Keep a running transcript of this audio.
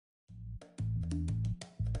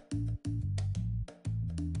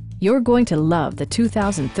You're going to love the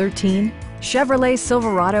 2013 Chevrolet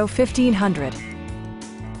Silverado 1500.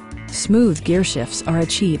 Smooth gear shifts are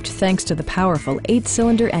achieved thanks to the powerful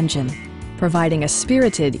 8-cylinder engine, providing a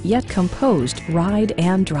spirited yet composed ride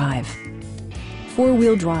and drive.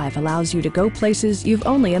 Four-wheel drive allows you to go places you've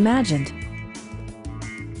only imagined.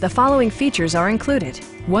 The following features are included: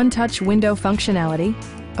 one-touch window functionality,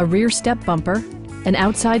 a rear step bumper, an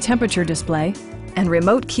outside temperature display, and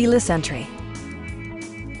remote keyless entry.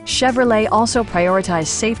 Chevrolet also prioritized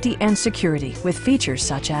safety and security with features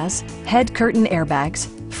such as head curtain airbags,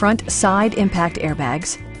 front side impact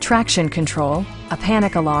airbags, traction control, a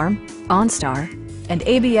panic alarm, OnStar, and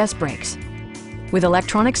ABS brakes. With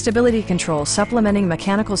electronic stability control supplementing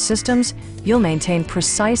mechanical systems, you'll maintain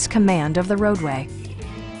precise command of the roadway.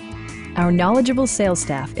 Our knowledgeable sales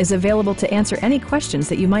staff is available to answer any questions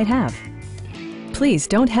that you might have. Please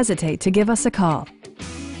don't hesitate to give us a call.